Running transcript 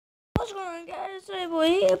What's going on, guys? Hey, boy,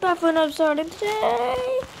 here, back for another episode. And today,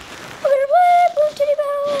 we're gonna play Bloons TD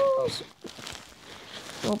battles.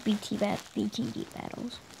 Well, BTD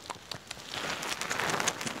battles.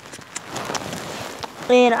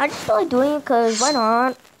 And I just feel like doing it because why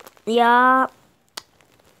not? Yeah.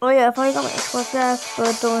 Oh yeah, I finally got my Xbox back,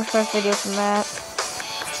 but don't expect video from that.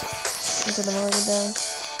 Because I'm already done.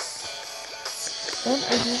 And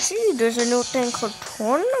as you see, there's a new thing called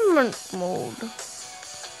tournament mode.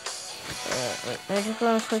 I'm just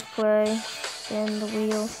gonna click play, spin the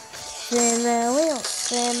wheel, spin the wheel,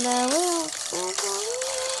 spin the wheel, spin the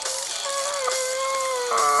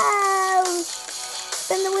wheel,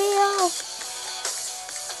 spin the wheel.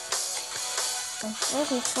 Oh,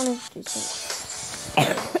 okay, funny to do something.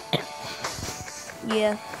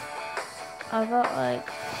 Yeah, I got like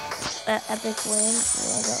an epic win, and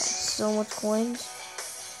I got so much coins,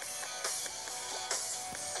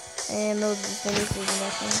 and those finishes and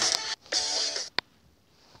nothing.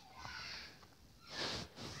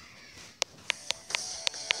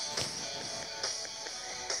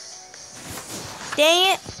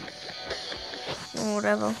 Dang it! Oh,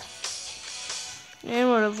 whatever. And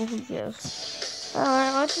whatever, who cares?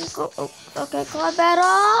 Alright, let's just go. Oh, okay, card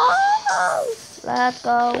battle! Let's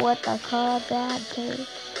go with the card battle.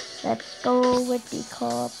 Let's go with the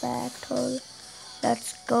card battle.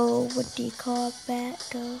 Let's go with the card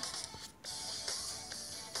battle.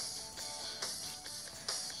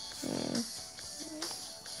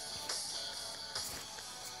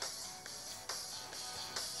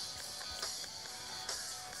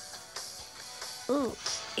 Ooh,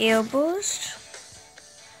 air boost.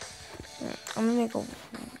 I'm gonna make a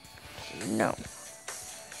no.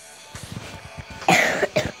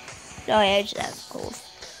 Oh yeah, that's cool.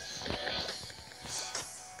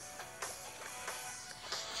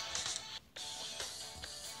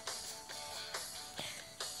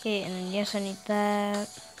 Okay, and yes, I need that.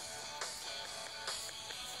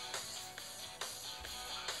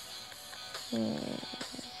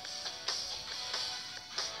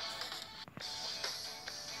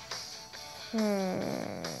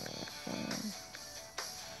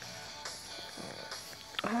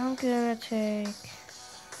 I'm gonna take.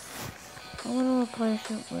 I'm gonna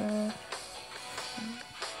replace it with.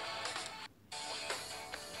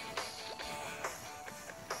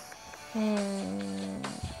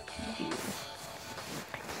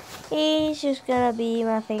 He's just gonna be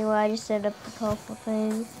my favorite. I just set up a couple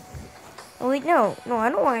things. Oh wait, no, I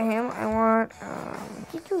don't want him. I want.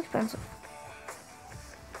 He's too expensive.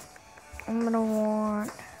 I'm gonna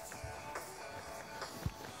want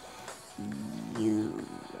you.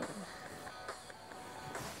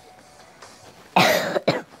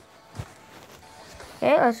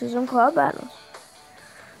 Okay, let's do some card battles.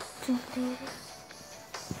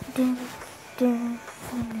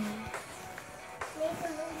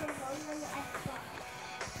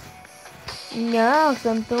 No, because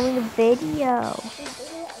I'm filming a video.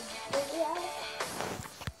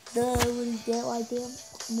 What is that like damn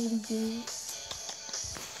movie game?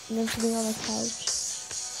 And I'm sitting on the couch.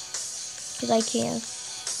 Because I can.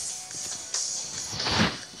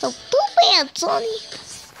 So too bad, Sonny.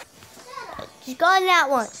 Just go on that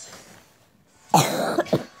one.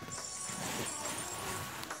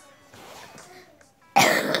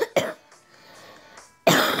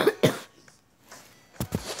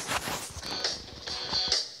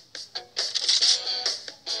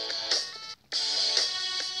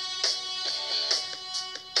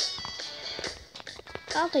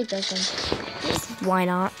 I'll take this one. Why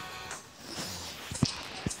not?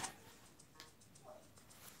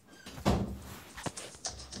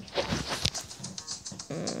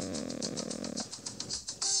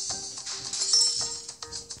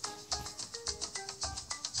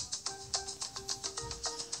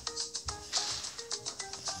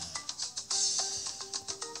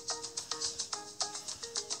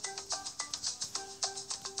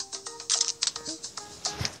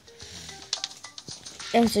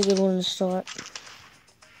 That's a good one to start.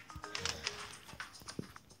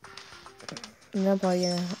 And I'm probably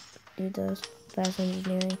gonna do this fast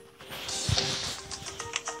engineering.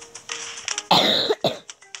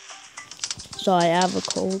 Sorry, I have a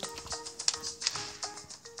cold.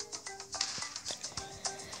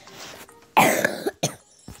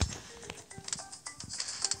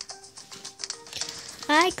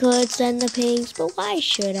 I could send the pinks, but why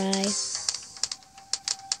should I?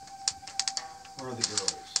 Where are the girls?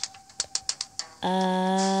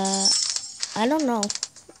 I don't know.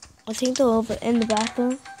 I think they're over in the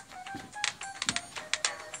bathroom.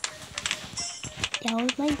 That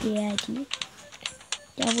was my daddy.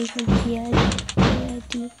 That was my daddy.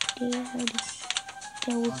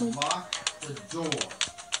 Unlock the door.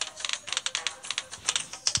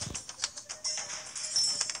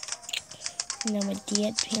 Now my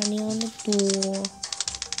dad pounding on the door.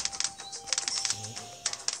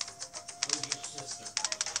 Where's your sister?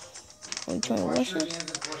 Are you trying to Wash wash your it?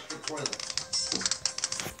 hands and flush the toilet.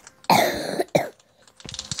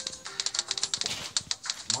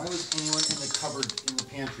 Why was anyone in the cupboard in the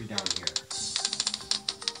pantry down here?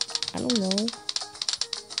 I don't know.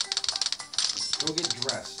 Go get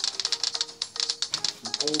dressed.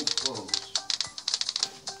 Some old clothes.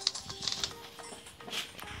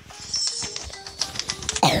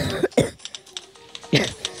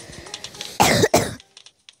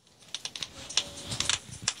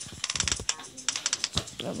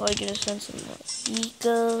 I'm probably gonna send some more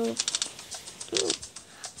ego.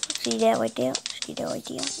 See that right there? See that right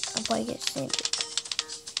there? I'm probably gonna send it.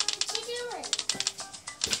 What you doing?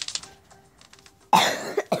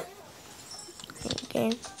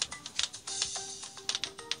 Okay.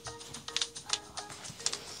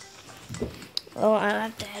 Oh, I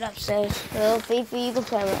have to head upstairs. So, Fifi, you can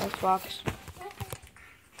play with Xbox.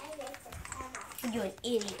 You're an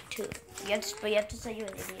idiot too. But you have to say you're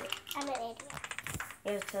an idiot. I'm an idiot.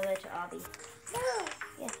 You have to tell that to Abby. No.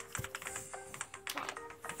 Yeah.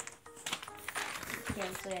 Yeah,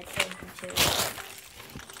 so I told him to.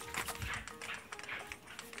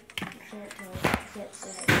 You can't tell him. You can't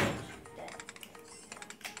say that.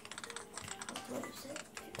 That's what you said.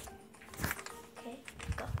 Okay,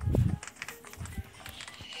 go.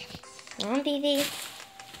 Come on, Fifi.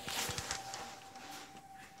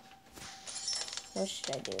 What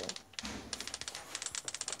should I do?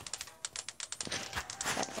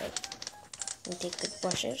 Alright. Let me take good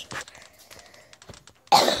brushes.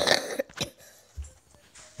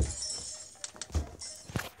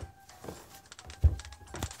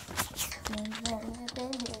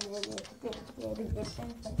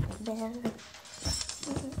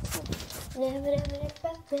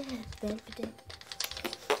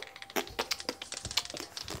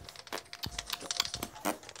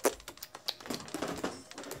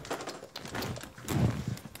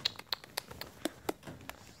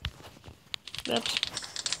 Oops.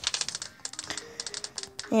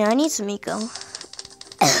 Yeah, I need some eco.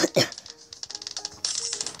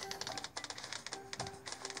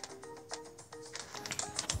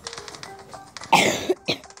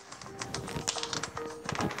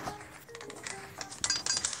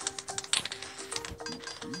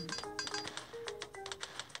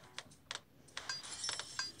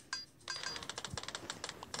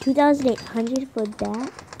 2,800 for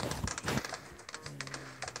that.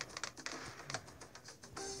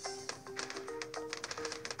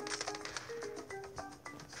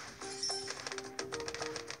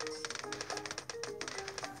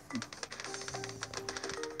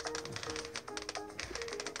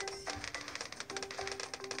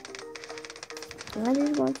 I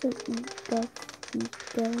just want to eat the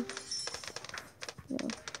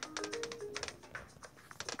no.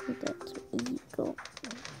 That's ego.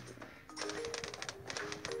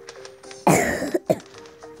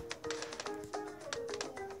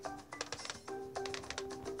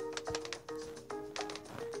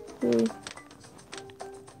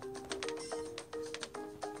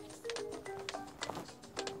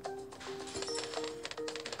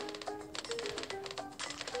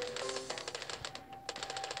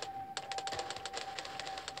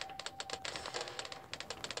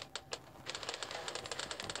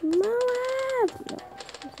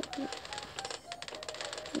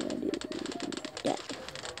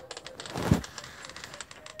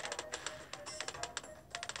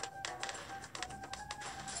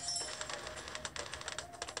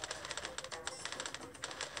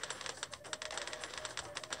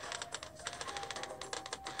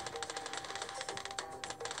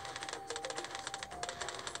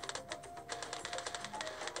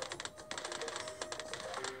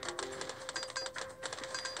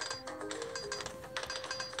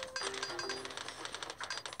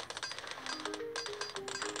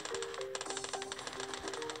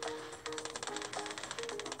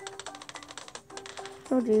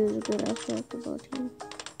 Told you he was a good basketball team.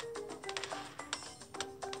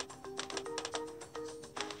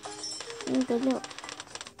 Good note.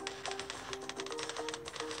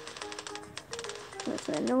 Yes,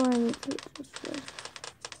 I know I need to do this first.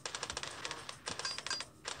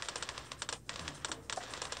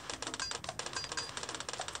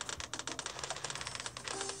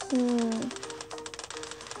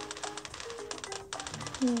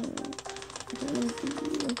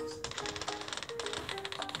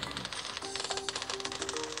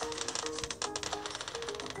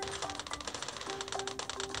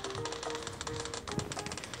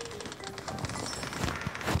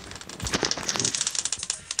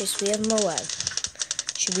 Yes, we have Moab.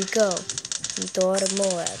 Should we go and throw out of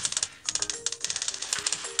Moab?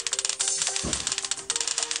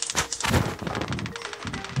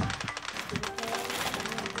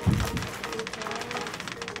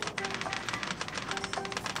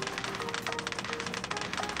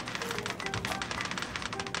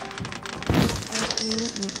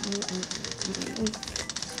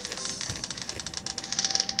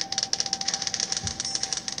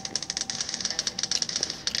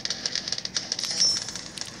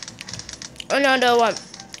 Another one.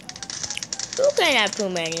 You can't have too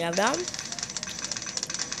many of them.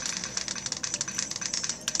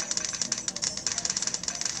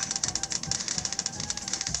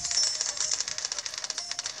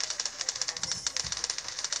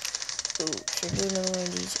 Ooh, should we know one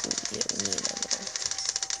of these? Ooh, yeah, we need another one.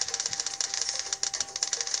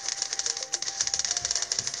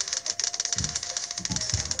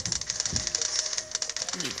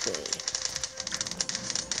 We good.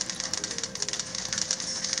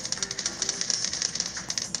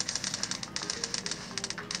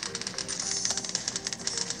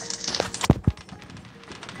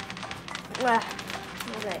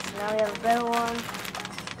 Okay, so now we have a better one.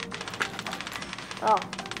 Oh,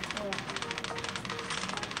 yeah.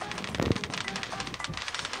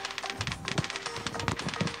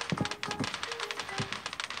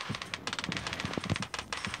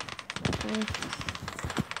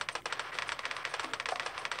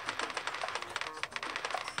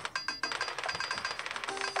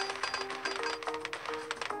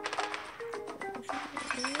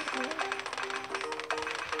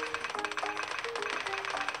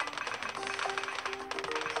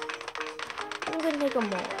 I'm gonna make a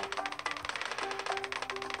more.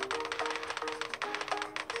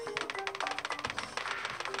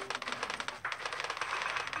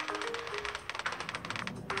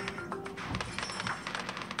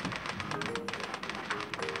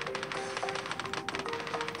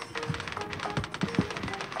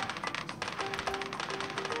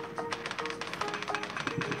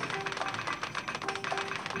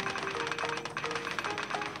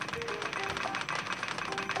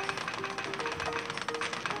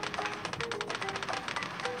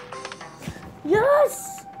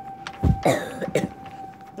 Yes! I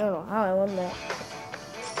don't know how I won that.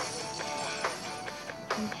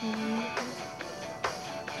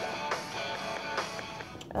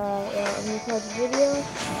 Yeah, I'm gonna pause the video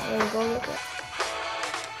and go look at it.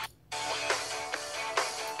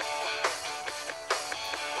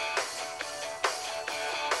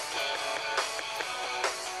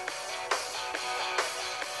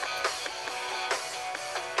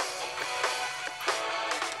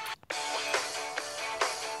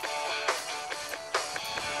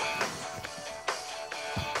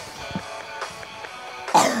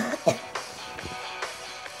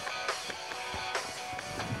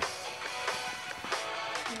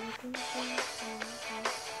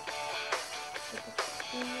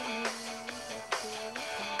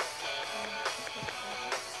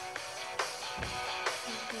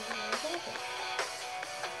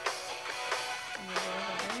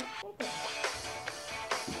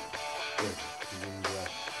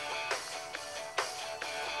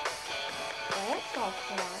 That's all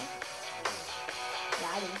fun.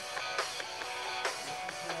 Daddy.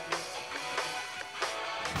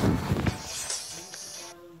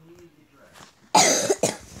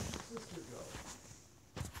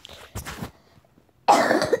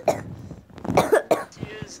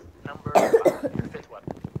 Use number 5, your fifth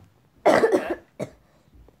weapon. Okay.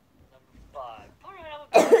 Number 5.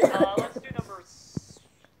 Alright, let's do number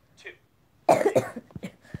 2.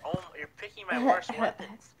 Oh, you're picking my worst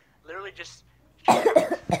weapons. Literally just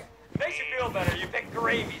makes you feel better. You picked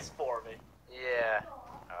gravies for me. Yeah.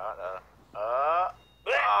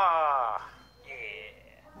 Yeah.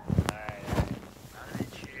 Alright. I'm gonna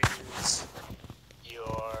choose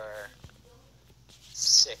your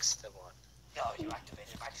 6th one. No, you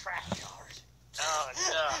activated my trash jars. Oh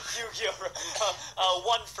no. Yu-Gi-Oh!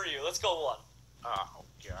 1 for you. Let's go 1. Oh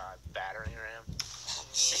god, battering ram.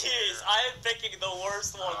 Jeez, I am picking the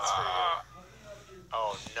worst ones for you.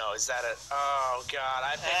 Oh no, is that a? Oh god,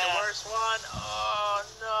 I picked the worst one. Oh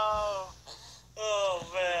no. Oh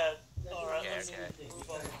man. All right, let's move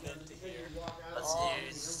on to here. Let's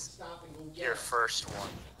use your first one.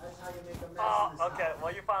 Oh, okay.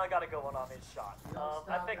 Well, you finally got a good one on each shot.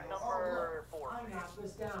 I picked number 4.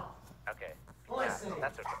 Okay. Yeah,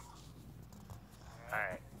 that's okay.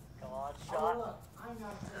 Alright. Come on, shot.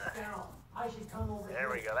 There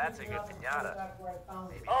we go. That's a good pinata.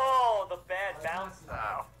 Maybe. Oh, the bad bounce.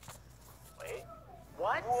 Oh. Wait.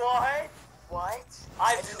 What? What? What?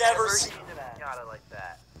 I've never seen a pinata like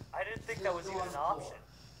that. I didn't think that was even an option.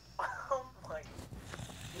 Oh my.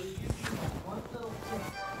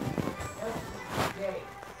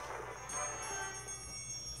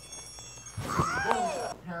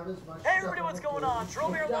 Hey everybody, what's going on?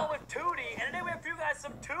 Jerome here along with Tootie, and today we have for you guys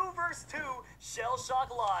some 2 vs 2 Shell Shock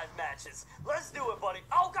Live matches. Let's do it, buddy.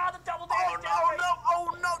 Oh god, the double damage! Oh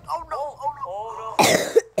no!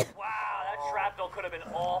 Wow, that shrapnel could have been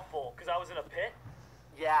awful, because I was in a pit.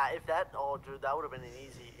 Yeah, if that, dude, that would have been an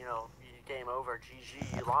easy, game over,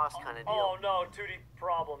 GG, you lost kind of deal. Oh no, Tootie,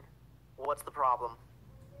 problem. What's the problem?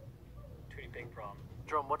 Tootie, big problem.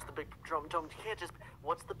 Drum, what's the big, Drum, you can't just,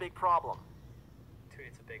 what's the big problem? Tootie,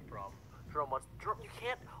 it's a big problem. Drum, you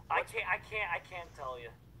can't. I can't tell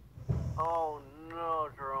you. Oh no,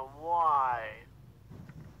 Drum, why?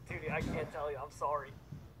 Tootie, I can't tell you, I'm sorry.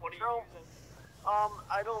 What are you using?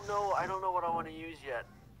 I don't know what I want to use yet.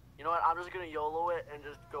 You know what, I'm just gonna YOLO it and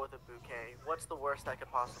just go with a bouquet. What's the worst that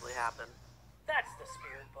could possibly happen? That's the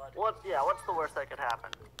spirit, bud. What's the worst that could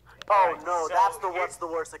happen? Alright, Oh no, so that's what's the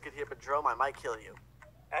worst that could happen, Drum, I might kill you.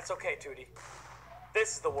 That's okay, Tootie.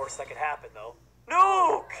 This is the worst that could happen, though.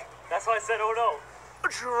 Nuke! That's why I said, oh no.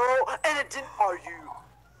 Drum, and it didn't, are you?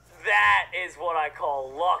 That is what I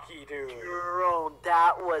call lucky, dude. Drum,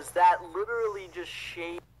 that literally just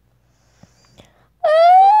shaped.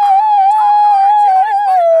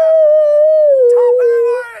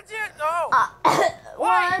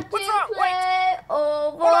 Want What's to wrong? play Wait. on a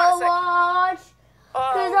Overwatch?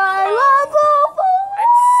 Cause I love Overwatch.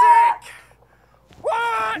 I'm sick!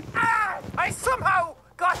 What? I somehow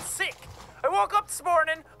got sick. I woke up this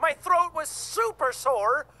morning, my throat was super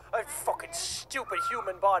sore. A fucking stupid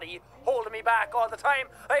human body holding me back all the time.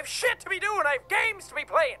 I have shit to be doing, I have games to be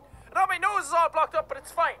playing. And now my nose is all blocked up, but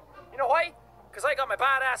it's fine. You know why? Because I got my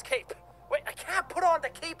badass cape. Wait, I can't put on the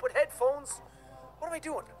cape with headphones. What am I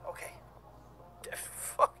doing? Okay.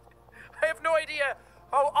 Fuck. I have no idea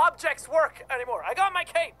how objects work anymore. I got my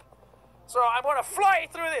cape. So I'm gonna fly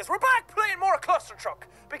through this. We're back playing more Cluster Truck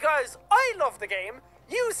because I love the game,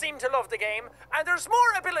 you seem to love the game, and there's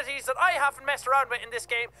more abilities that I haven't messed around with in this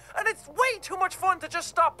game, and it's way too much fun to just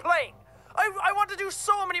stop playing. I want to do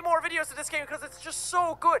so many more videos of this game because it's just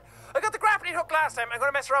so good. I got the grappling hook last time. I'm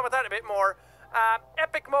gonna mess around with that a bit more.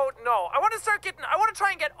 Epic mode, no. I want to try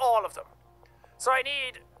and get all of them. So I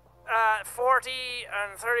need 40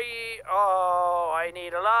 and 30. Oh, I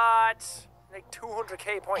need a lot. Like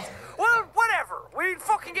 200k points. Well, whatever. We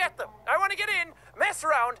fucking get them. I want to get in, mess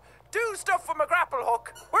around, do stuff with my grapple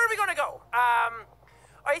hook. Where are we going to go?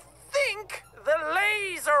 I think the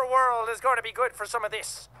laser world is going to be good for some of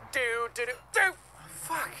this. Do.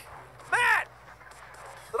 Fuck. Man!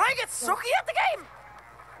 Did I get sucky at the game?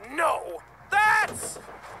 No. That's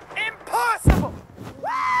impossible.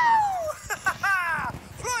 Woo!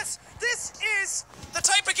 Plus, this is the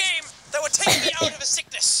type of game that would take me out of a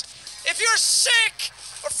sickness. If you're sick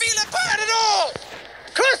or feeling bad at all,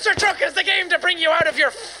 Cluster Truck is the game to bring you out of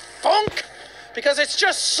your funk because it's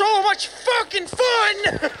just so much fucking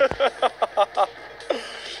fun.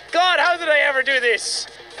 God, how did I ever do this?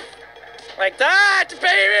 Like that,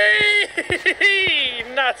 baby!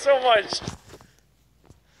 Not so much.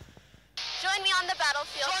 Join me on the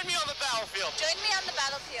battlefield. Join me on the battlefield. Join me on the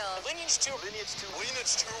battlefield. Lineage 2. Lineage 2.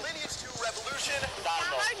 Lineage 2. Lineage 2 Revolution.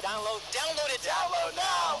 Download. Download it. Download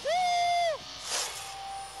now. Woo!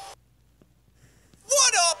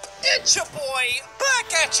 What up? It's your boy,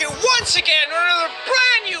 back at you once again with another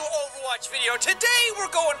brand new Overwatch video. Today we're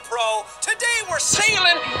going pro. Today we're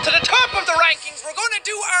sailing to the top of the rankings. We're going to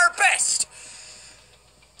do our best.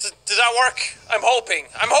 Does that work? I'm hoping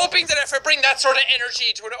that if I bring that sort of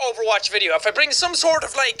energy to an Overwatch video, if I bring some sort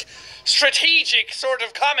of like strategic sort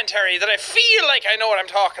of commentary that I feel like I know what I'm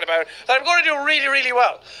talking about, that I'm going to do really, really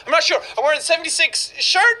well. I'm not sure. I'm wearing the 76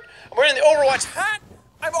 shirt. I'm wearing the Overwatch hat.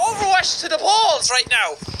 I'm Overwatched to the balls right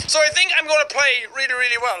now. So I think I'm going to play really,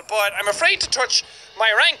 really well, but I'm afraid to touch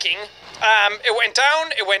my ranking. It went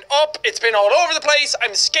down, it went up, it's been all over the place.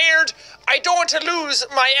 I'm scared. I don't want to lose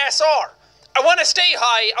my SR. I want to stay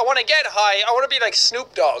high, I want to get high, I want to be like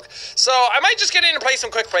Snoop Dogg. So I might just get in and play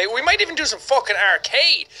some quick play. We might even do some fucking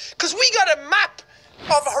arcade. Because we got a map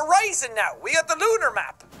of Horizon now. We got the lunar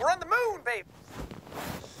map. We're on the moon, babe.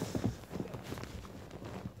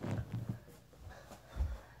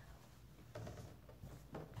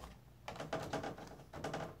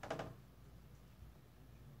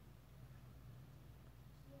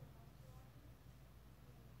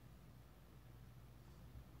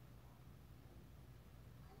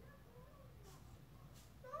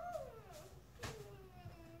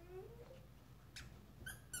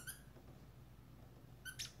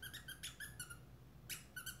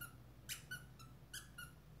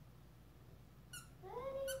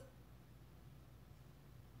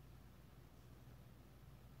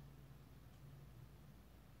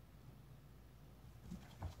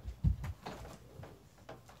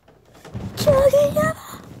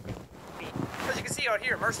 out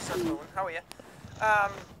here. Mercy's Bloon. How are you?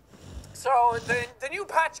 So the new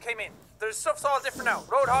patch came in. The stuff's all different now.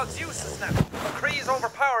 Roadhog's useless now. McCree is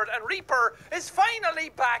overpowered, and Reaper is finally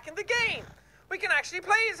back in the game. We can actually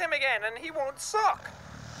play as him again, and he won't suck.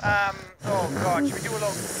 Oh god, should we do a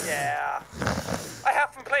low? Yeah. I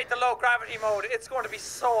haven't played the low gravity mode. It's going to be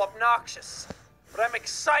so obnoxious, but I'm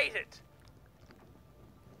excited.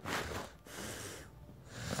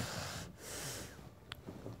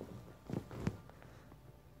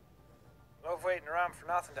 Love waiting around for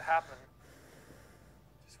nothing to happen.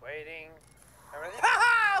 Just waiting.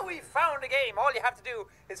 Ha! We found a game. All you have to do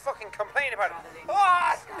is fucking complain about it.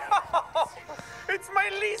 Oh no! It's my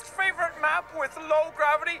least favorite map with low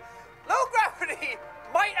gravity. Low gravity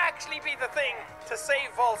might actually be the thing to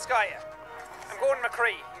save Volskaya. I'm going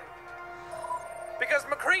McCree. Because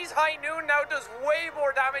McCree's High Noon now does way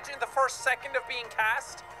more damage in the first second of being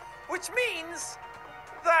cast, which means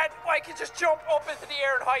that I can just jump up into the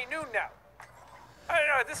air in High Noon now. I don't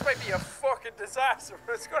know, this might be a fucking disaster,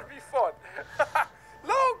 but it's gonna be fun.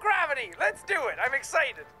 Low gravity, let's do it. I'm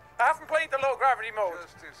excited. I haven't played the low gravity mode.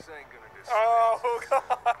 Oh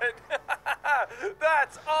god,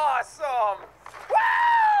 that's awesome.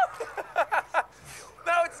 Woo!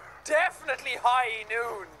 Now it's definitely High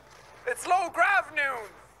Noon. It's low grav noon.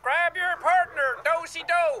 Grab your partner,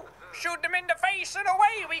 do-si-do. Shoot them in the face and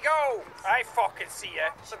away we go. I fucking see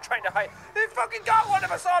ya. So I'm trying to hide. They fucking got one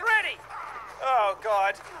of us already. Oh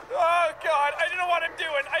god. Oh god. I don't know what I'm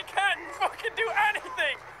doing. I can't fucking do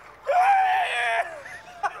anything.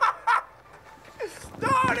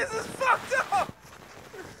 No, this is fucked up.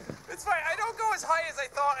 It's fine. I don't go as high as I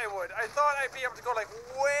thought I would. I thought I'd be able to go like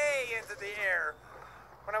way into the air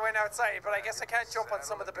when I went outside, but I guess I can't jump on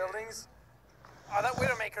some of the buildings. Oh, that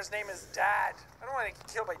Widowmaker's name is Dad. I don't want to get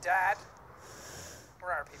killed by Dad.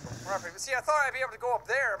 Where are people? Where are people? See, I thought I'd be able to go up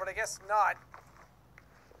there, but I guess not.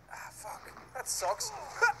 Ah, fuck. That sucks.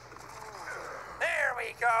 There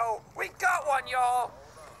we go. We got one, y'all.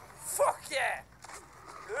 Fuck yeah.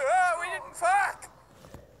 Oh, we didn't fuck.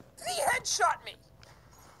 Did he headshot me?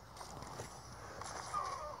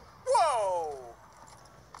 Whoa.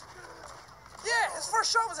 Yeah, his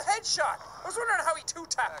first shot was a headshot. I was wondering how he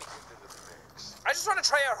two-tapped. I just want to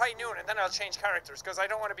try out High Noon and then I'll change characters because I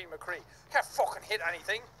don't want to be McCree. Can't fucking hit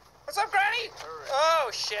anything. What's up, Granny?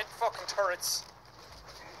 Oh, shit. Fucking turrets.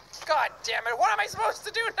 God damn it. What am I supposed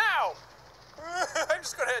to do now? I'm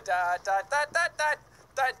just going to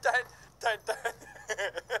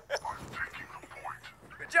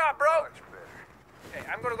Good job, bro. Okay,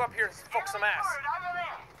 I'm going to go up here and fuck some ass.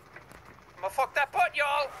 I'm going to fuck that butt,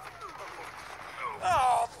 y'all.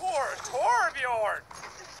 Oh, poor Torbjorn.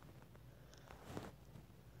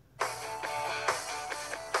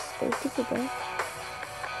 Take it back.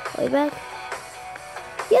 Are we back?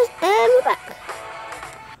 Yes, and we're back.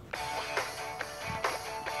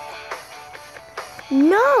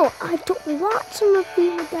 No, I don't want some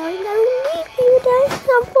people dying. I don't need people dying.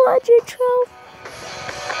 I'm bloody troll.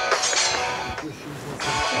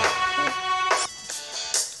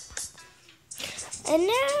 And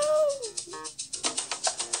now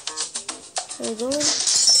we're going.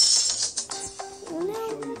 Let me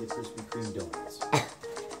show you the Krispy Kreme donuts.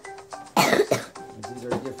 These are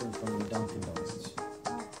different from the Dunkin' Donuts.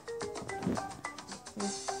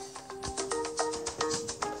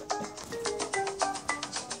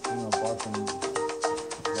 Bought them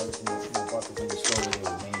in the store where they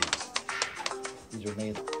were made. These are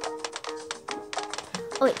made.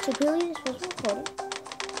 Oh wait, so Billy is supposed to record it.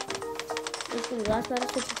 This is the last battle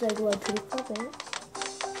since it's like what, 24 minutes?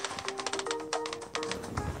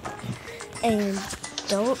 And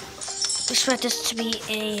don't expect this to be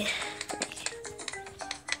a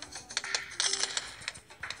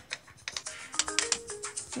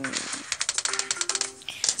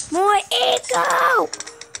more ego!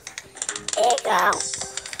 Ego!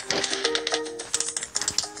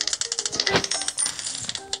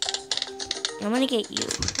 I'm gonna get you.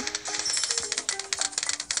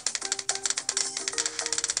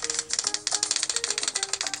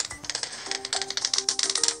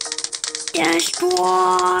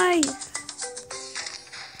 Destroy!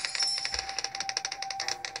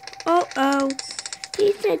 Uh-oh.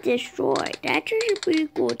 He said destroy. That is a pretty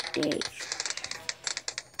good thing.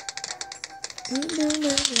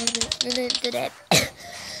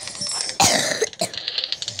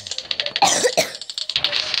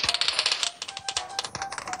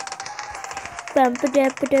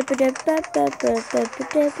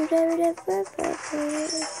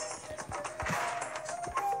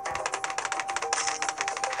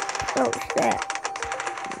 Oh, snap.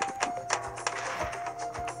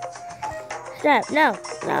 Snap, no.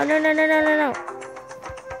 No.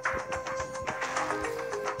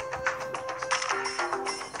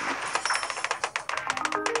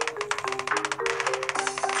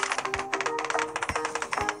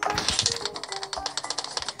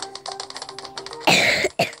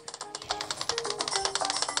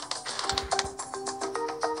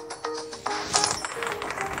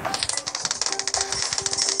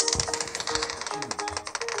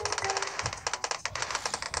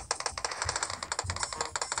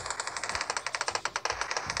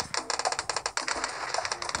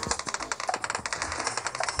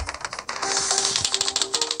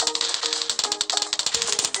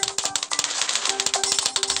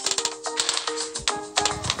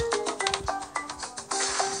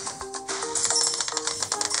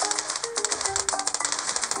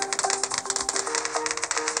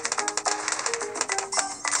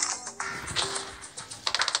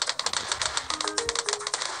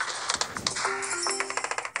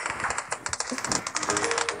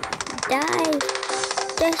 Die.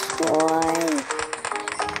 Destroy.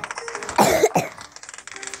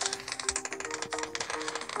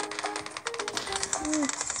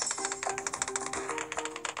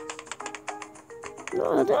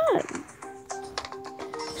 No, that.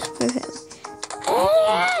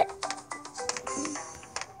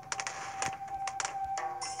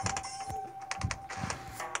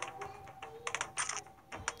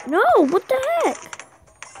 No, what the heck?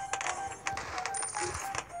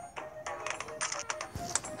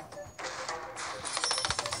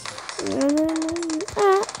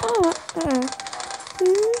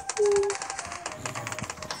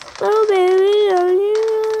 Oh baby, are you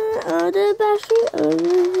the best?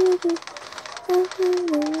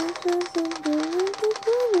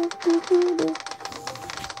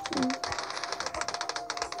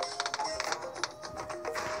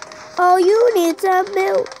 Oh, you need some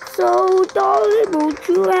milk, so darling, won't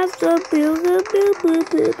you have some milk?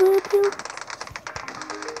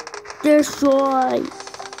 Destroy.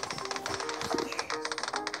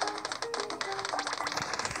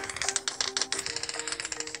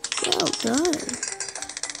 Well done.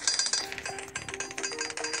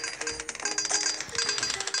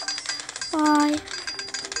 Bye.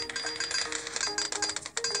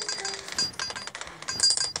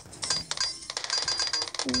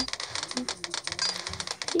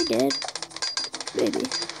 He dead. Maybe.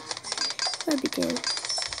 Might be dead.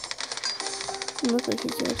 Looks like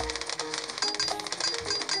he's dead.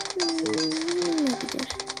 Might be dead.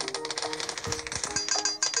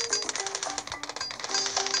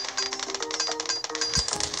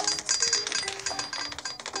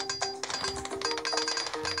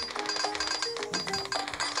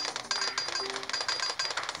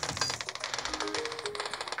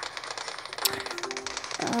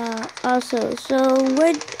 Also, so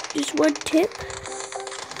just one tip.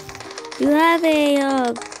 You have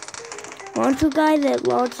a launcher guy that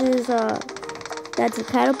launches that's a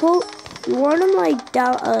catapult. You want him like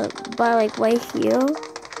down by like right here.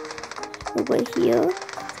 Like right here.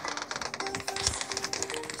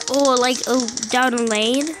 Or like down a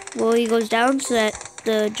lane where he goes down so that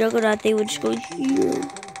the juggernaut thing would just go here.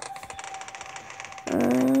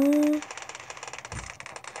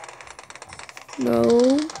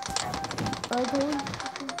 No.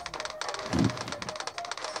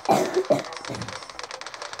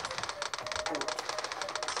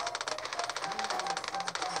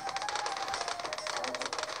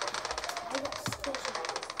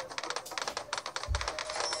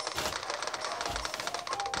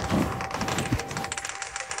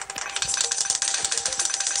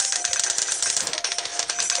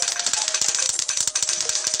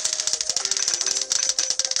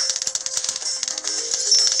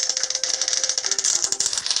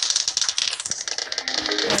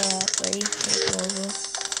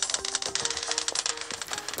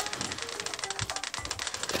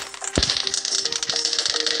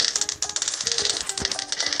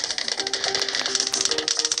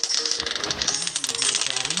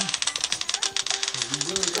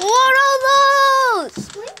 What are those?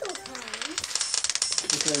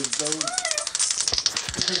 Because those.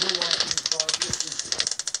 Because we're watching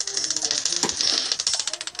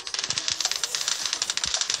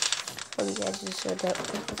Oh, you guys just showed that.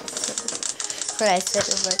 What I said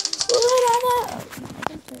was like,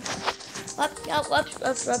 what are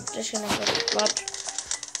those? Up, just gonna go. Up.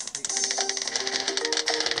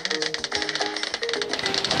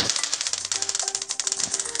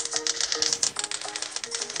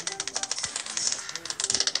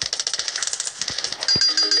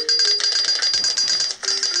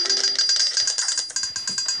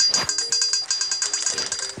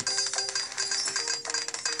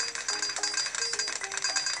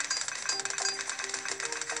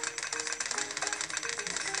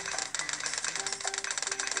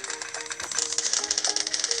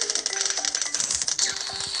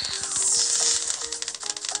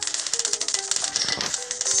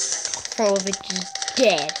 All of it is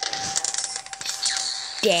dead.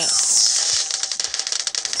 Dead.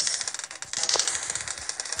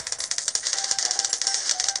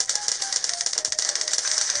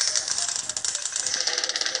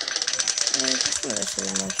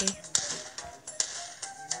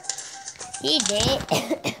 He did.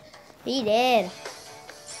 He did.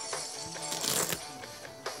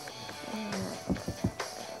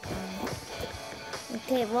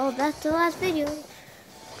 Okay, well, that's the last video.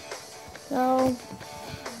 So,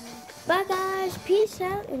 bye guys, peace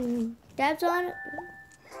out, and dabs on it.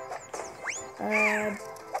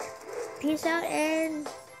 Peace out, and,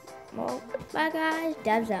 well, bye guys,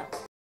 dabs out.